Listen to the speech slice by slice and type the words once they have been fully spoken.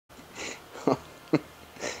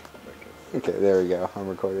Okay, there we go. I'm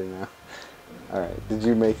recording now. Alright, did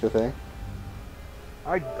you make the thing?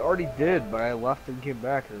 I already did, but I left and came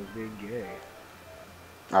back and it was being gay.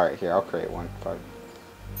 Alright, here, I'll create one. Fuck.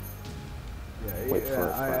 Yeah, Wait for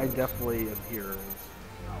it. I definitely am here.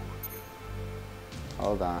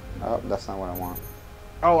 Hold on. Oh, that's not what I want.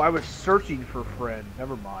 Oh, I was searching for friend.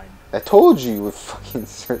 Never mind. I told you you would fucking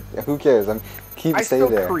search. Who cares? Stay still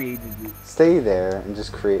there. created you. Stay there and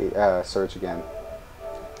just create search again.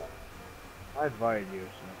 I invited you, so.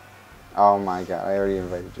 Oh my god, I already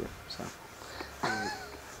invited you, so.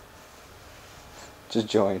 Just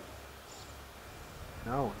join.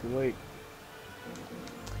 No, too late.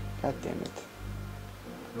 God damn it.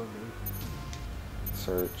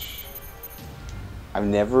 Search. I've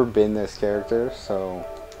never been this character, so.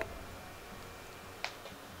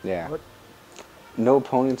 Yeah. What? No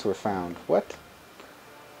opponents were found. What?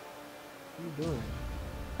 What are you doing?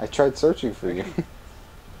 I tried searching for you. I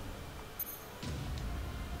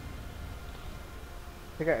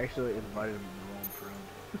think I actually invited him the wrong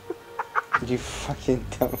friend. You fucking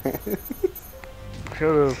dumbass.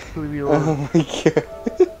 Shut up, leave me alone. Oh my god.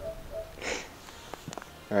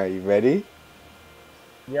 Alright, you ready?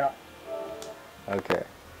 Yeah. Okay.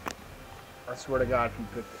 I swear to God, if you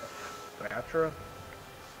picked Batra,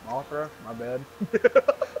 Mothra, my bad.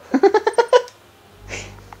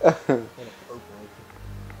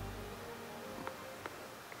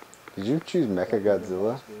 Did you choose Mecha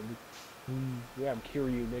Godzilla? Yeah, I'm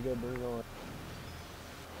Kiryu, nigga. Bring it on.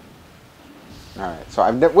 Alright, so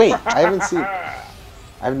I've never. Wait, I haven't seen.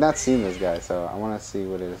 I've not seen this guy, so I want to see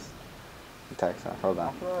what his attacks are. Hold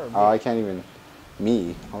on. Oh, I can't even.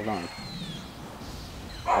 Me. Hold on.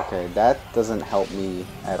 Okay, that doesn't help me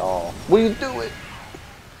at all. What are you doing?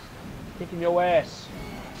 Kicking your ass.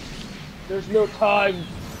 There's no time.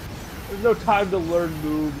 There's no time to learn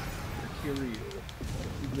moves for Kiryu.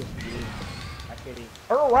 You just do. I can't even.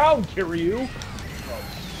 Turn around, Kiryu.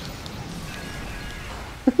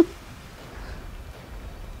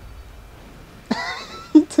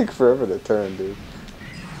 He took forever to turn, dude.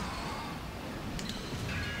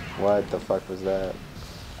 What the fuck was that?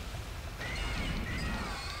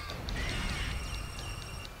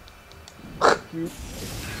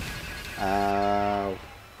 Ow.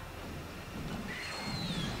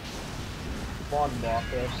 Come on,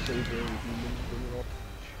 Mothra, save your humans.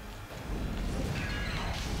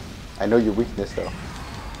 I know your weakness, though.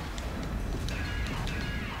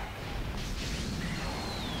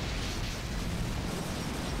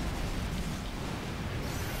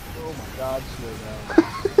 Oh my God, slow down.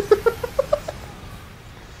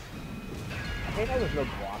 I hate how there's no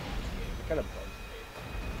block in this game. It kind of bugs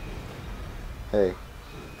me. Hey.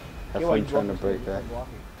 Have fun trying to break that.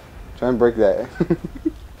 Blocking. Try and break that.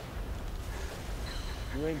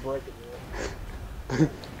 You ain't breaking it.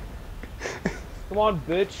 Come on,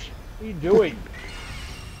 bitch. What are you doing?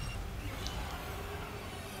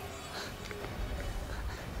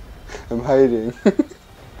 I'm hiding.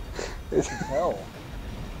 Hell.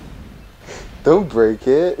 Don't break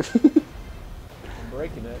it. I'm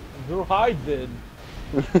breaking it. Go hide then.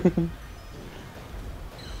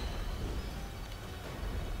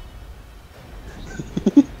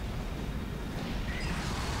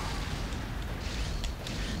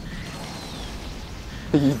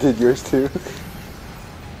 You did yours too.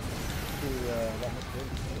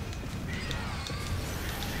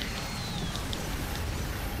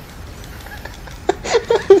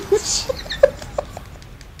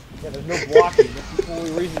 Yeah, there's no blocking. That's the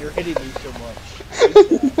only reason you're hitting me so much.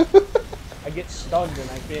 I get stunned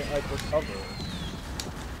and I can't like recover.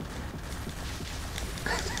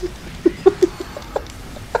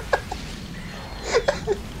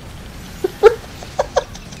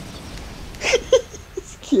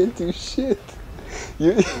 Can't do shit.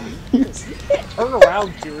 You Turn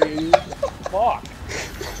around, Kiryu. Fuck.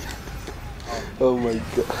 Oh my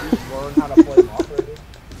god. You learn how to play Mothra, dude?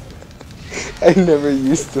 I never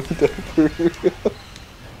used them though, for real.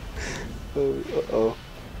 Oh, uh-oh.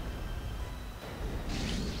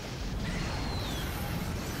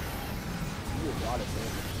 You got it, man.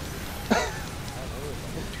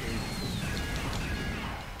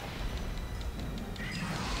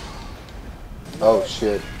 Oh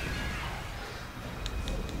shit.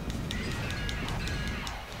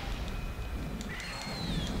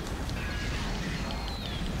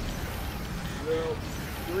 No,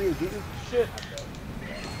 Kiryu, get your shit.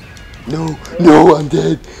 No, no, I'm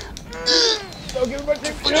dead. Don't give me my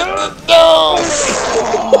shit. No!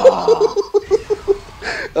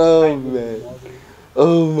 Oh man.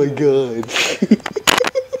 Oh my god.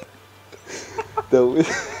 That was.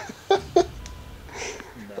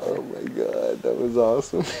 Oh my god, that was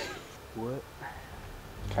awesome. What?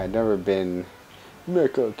 I've never been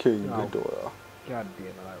Mecha King No. Ghidorah. God damn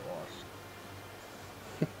it, I lost.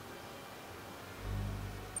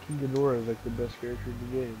 King Ghidorah is like the best character in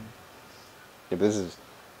the game. Yeah, but this is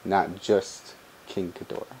not just King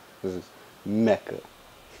Ghidorah. This is Mecha.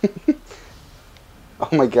 Oh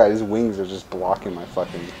my god, his wings are just blocking my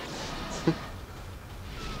fucking...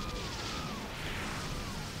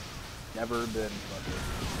 Never been fucking...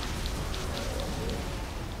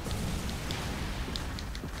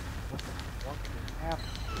 What the fuck is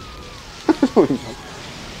happening?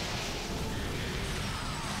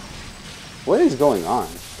 What is going on?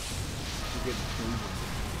 You get food.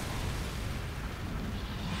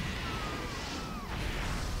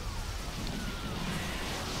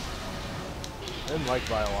 I didn't like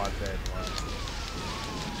Violante anymore.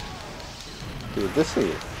 Dude, this thing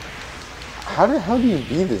is... How the hell do you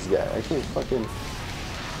beat this guy? I can't fucking...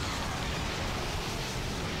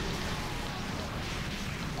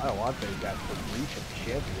 Violante's got the reach of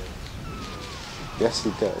champions. Yes, he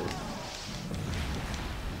does.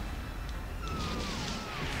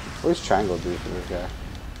 What does Triangle do for this guy?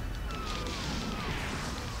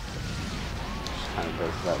 Just kind of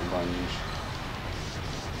does that lunge.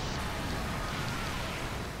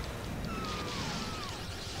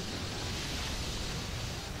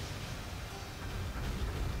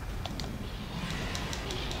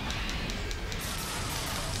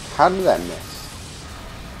 How did that miss?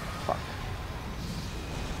 Fuck.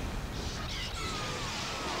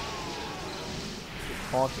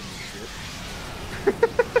 Taunting and shit.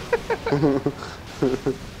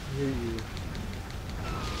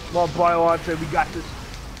 Come on, Violante, we got this.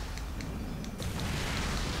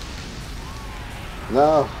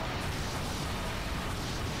 No.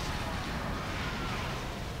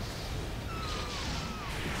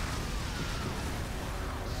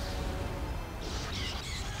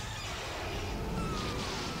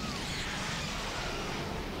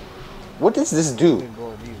 What does this do?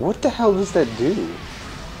 What the hell does that do?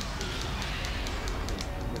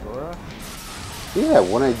 Ghidorah? Yeah,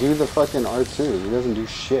 when I do the fucking R2, he doesn't do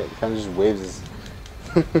shit. He kind of just waves his...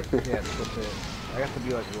 Yeah, it's a bit. I have to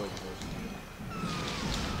be like really close.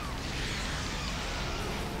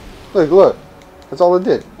 Look, look. That's all it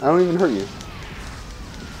did. I don't even hurt you.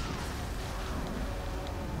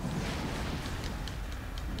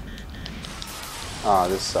 Ah,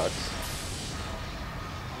 this sucks.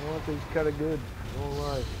 Violante's kind of good. Don't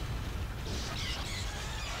lie.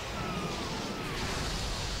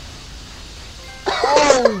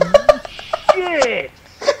 Oh shit!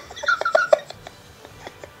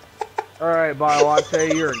 Alright,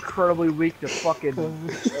 Violante, you're incredibly weak to fucking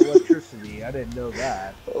electricity. I didn't know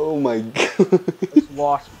that. Oh my god. Just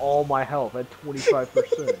lost all my health at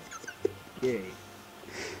 25%. Yay.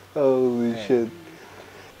 Holy Man. shit.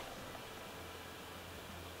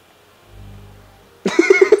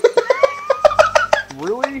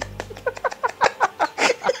 Really?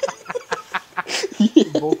 Yeah.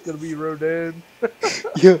 We're both gonna be Rodan?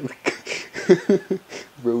 Yo.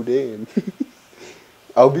 Rodan.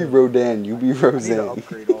 I'll be Rodan, you be I need to Roseanne.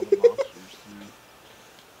 upgrade all the monsters,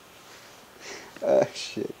 dude. Ah,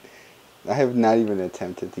 shit. I have not even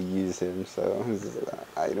attempted to use him, so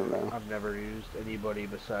I don't know. I've never used anybody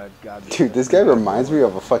besides God. Dude, this guy reminds me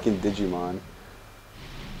of a fucking Digimon.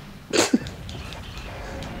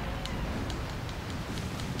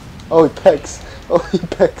 Oh, he pecks. Oh, he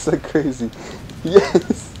pecks like crazy.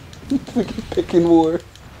 Yes! Fucking picking war.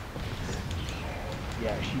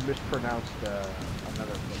 Yeah, she mispronounced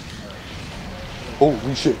another thing.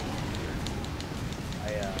 Holy shit.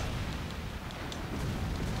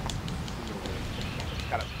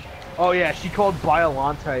 Got it. Oh yeah, she called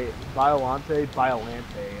Violante, and I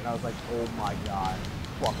was like, oh my god,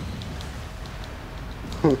 fuck.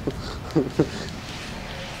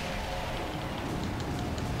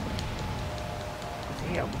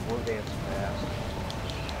 Damn, Rodan's fast.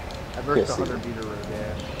 I versed 100 meter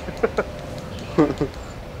Rodan.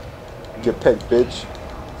 Get pecked, bitch.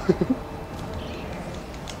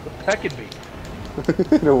 The pecking me.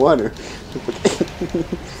 I don't want to.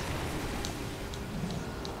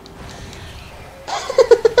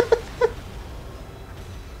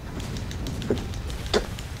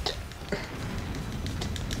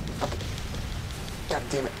 God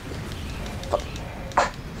damn it.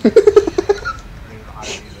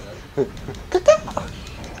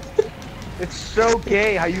 It's so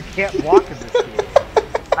gay how you can't block in this game.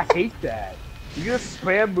 I hate that. You just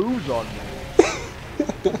spam moves on me.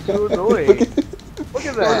 It's so annoying. Look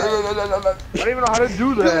at that. I don't even know how to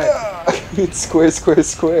do that. It's square, square,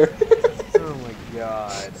 square. Oh my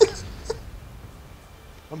god.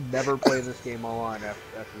 I'm never playing this game online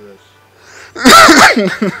after this.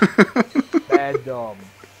 Bad dumb.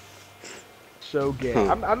 So gay.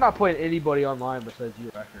 I'm not playing anybody online besides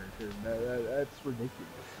you, Record. That's ridiculous.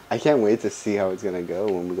 I can't wait to see how it's gonna go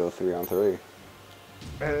when we go 3-on-3.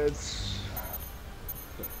 It's.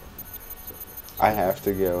 I have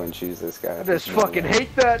to go and choose this guy. I just fucking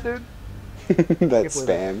hate that, dude. That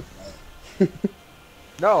spam.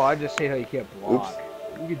 No, I just hate how you can't block. Oops.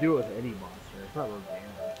 You can do it with any monster. It's not really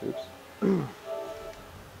damage. Oops.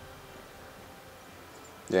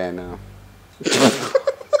 Yeah, I know.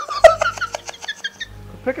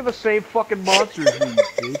 I'm picking the same fucking monsters, you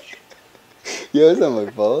bitch. Yo, it's not my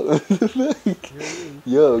fault.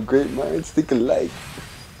 Yo, great minds think alike.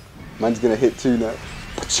 Mine's gonna hit too now.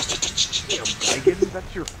 Damn,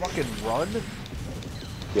 that's your fucking run?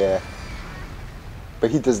 Yeah.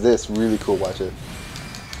 But he does this really cool, watch it.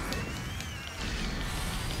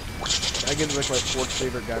 Dragon's like my fourth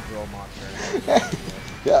favorite Godzilla monster.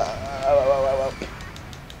 Yeah.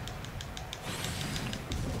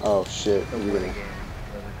 Oh shit. The You're winning gonna... game.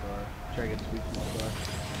 Dragon sweeps and stuff.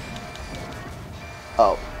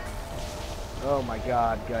 Oh. Oh my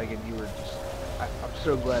god, Geigen, you were just... I'm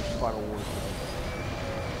so glad Final Wars was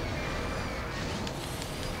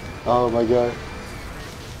Oh my god.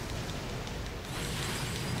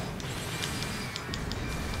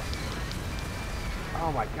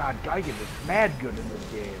 Oh my god, Geigen is mad good in this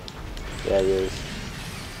game. Yeah, he is.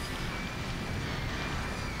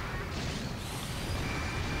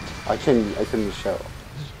 I couldn't show.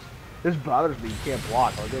 This bothers me, you can't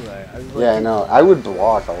block, look at that. Yeah, I know. I would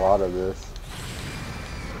block a lot of this.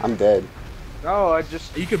 I'm dead. No,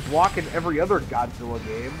 you could block in every other Godzilla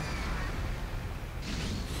game.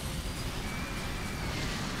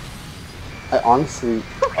 I honestly...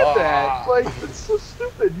 Look at that! Like, it's so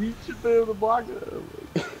stupid. You should be able to block it.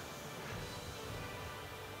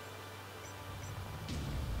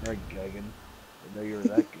 Alright, Geigen. I know you were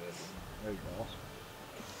that good. There you go.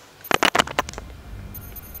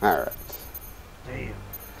 Alright. Damn.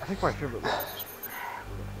 I think my favorite was...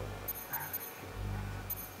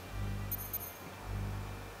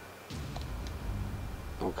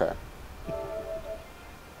 Okay.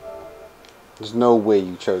 There's no way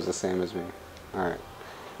you chose the same as me. Alright.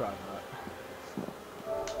 Probably not.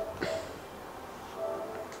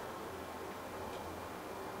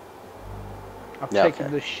 I'm taking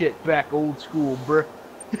this shit back old school, bruh.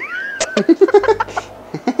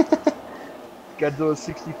 Godzilla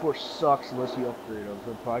 64 sucks unless you upgrade them,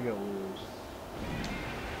 so I'm probably gonna lose.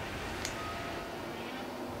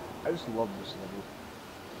 I just love this level.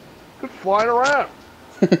 Good flying around!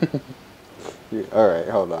 Alright,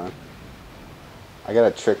 hold on. I got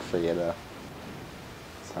a trick for you though.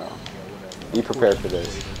 So, Yeah, be prepared for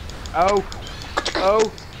this. Oh!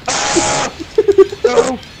 Oh!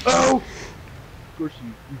 Oh! Oh! Of course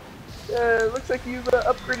you... Yeah, it looks like you've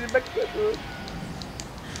upgraded back to...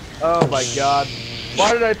 Oh my god.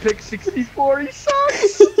 Why did I pick 64? He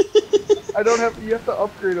sucks! I don't have... You have to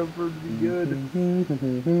upgrade him for him to be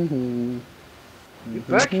good. Get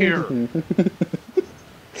back here!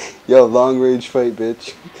 Yo, long range fight,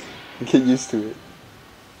 bitch. Get used to it.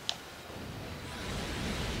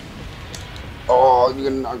 Oh, you're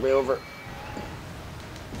gonna knock me over.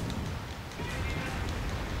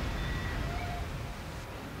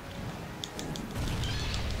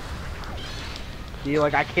 See,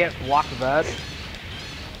 like, I can't block that.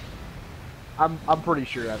 I'm pretty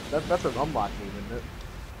sure that's an unlock game, isn't it?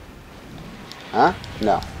 Huh?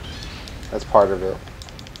 No. That's part of it.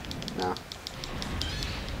 No.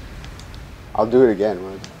 I'll do it again,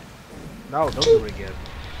 man. No, don't do it again.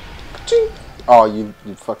 Oh, you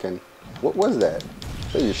fucking... What was that?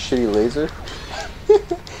 Is that your shitty laser?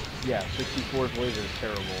 Yeah, 64's laser is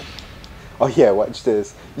terrible. Oh yeah, watch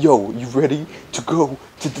this. Yo, you ready to go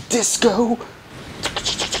to the disco?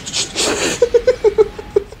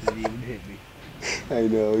 Didn't even hit me. I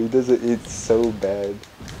know, he does it. It's so bad.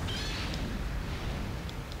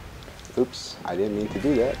 Oops, I didn't mean to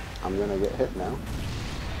do that. I'm gonna get hit now.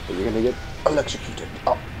 But you're gonna get electrocuted.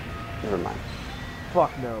 Oh, never mind.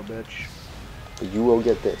 Fuck no, bitch. But you will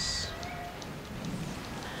get this.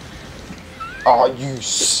 Oh, you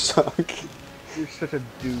suck. You're such a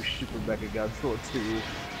douche, Super Mecha Godzilla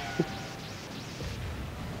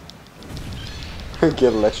 2.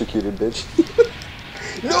 Get electrocuted, bitch.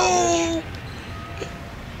 No!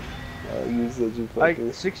 Oh, you're such a Like,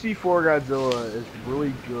 fucker. 64 Godzilla is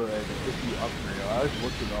really good if you upgrade it. I always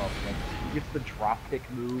looked it up. Like, he gets the drop kick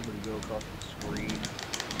move and he goes across the screen.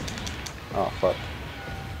 Oh, fuck.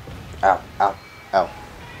 Ow, ow, ow.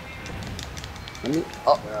 Let me...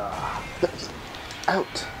 Oh. Let me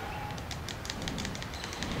out.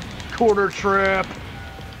 Corner trap!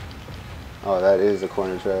 Oh, that is a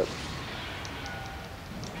corner trap.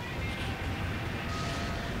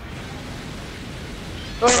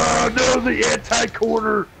 Oh no, the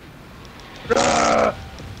anti-corner! Ah!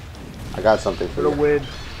 I got something for I'm you. gonna win.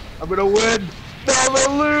 I'm gonna win! No, I'm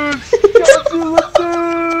gonna lose! Godzilla,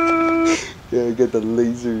 no! Yeah, get the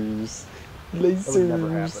lasers. Lasers. That would never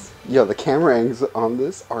happen. Yo, the camera angles on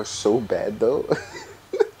this are so bad though. I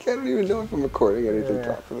don't even know if I'm recording anything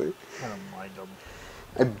properly. I don't mind them.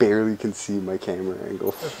 I barely can see my camera angle.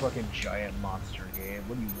 It's a fucking giant monster game.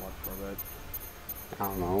 What do you want from it? I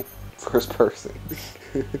don't know. First person.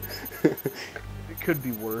 It could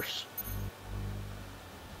be worse.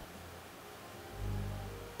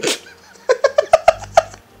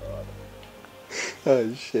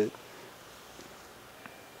 Oh shit.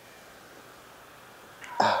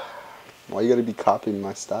 Why you gotta be copying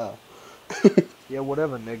my style? Yeah,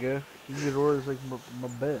 whatever, nigga. King Ghidorah is like my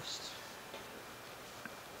best.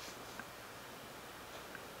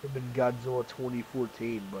 I've been Godzilla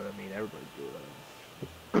 2014, but I mean, everybody's doing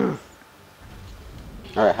it.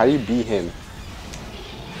 Alright, how do you beat him?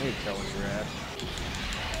 I ain't telling your ass.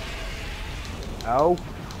 Ow.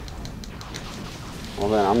 Well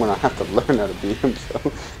then, I'm gonna have to learn how to beat him,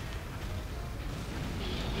 so...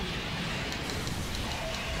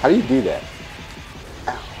 How do you do that?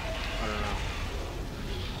 Ow. I don't know.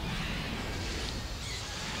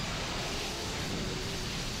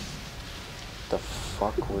 The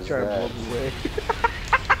fuck was Try to that? blow away.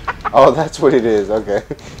 Oh, that's what it is, okay.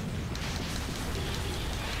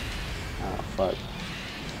 Oh, fuck.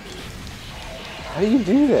 How do you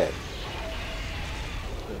do that?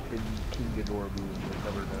 The King Ghidorah move, you'll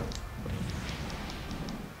never know.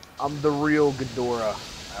 I'm the real Ghidorah.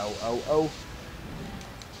 Ow, ow, ow.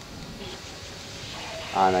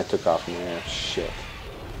 Ah, and I took off in the air. Shit.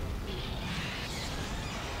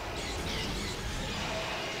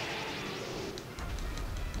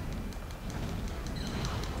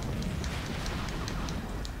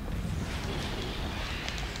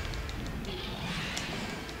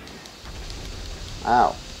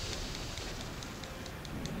 Ow.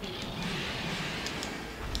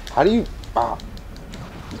 How do you... Ah.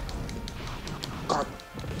 God.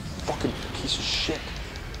 Fucking piece of shit.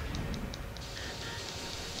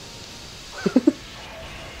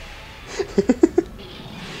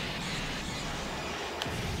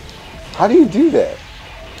 How do you do that?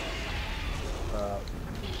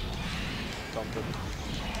 Something.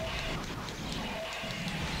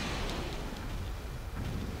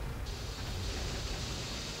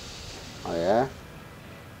 Oh, yeah?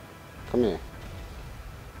 Come here.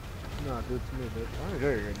 No, do it to me, dude. Oh,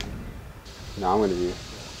 there you go. No, I'm gonna do.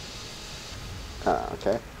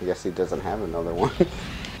 Okay. I guess he doesn't have another one.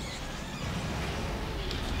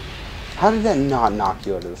 How did that not knock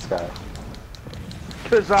you out of the sky?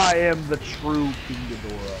 Because I am the true King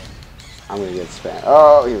Ghidorah. I'm gonna get spammed.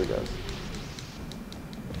 Oh, here we go.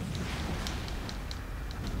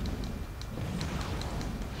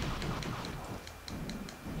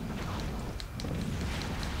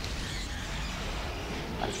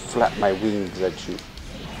 I flap my wings at you.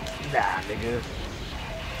 Nah, nigga.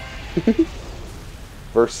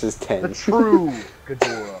 Versus 10. The true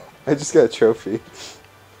Ghidorah. I just got a trophy.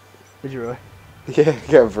 Did you really? Yeah,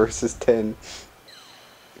 I got versus 10.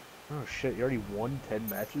 Oh shit, you already won 10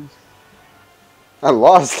 matches? I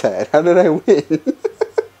lost that. How did I win?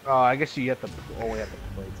 Oh, I guess you have to only have to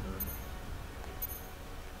play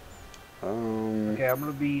turn. Okay, I'm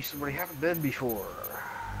gonna be somebody I haven't been before.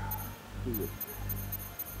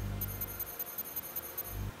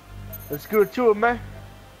 Let's go to it, man.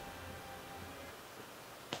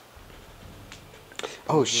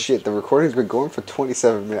 Oh shit, the recording's been going for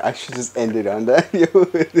 27 minutes. I should just end it on that. Yo,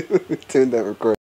 turn that recording.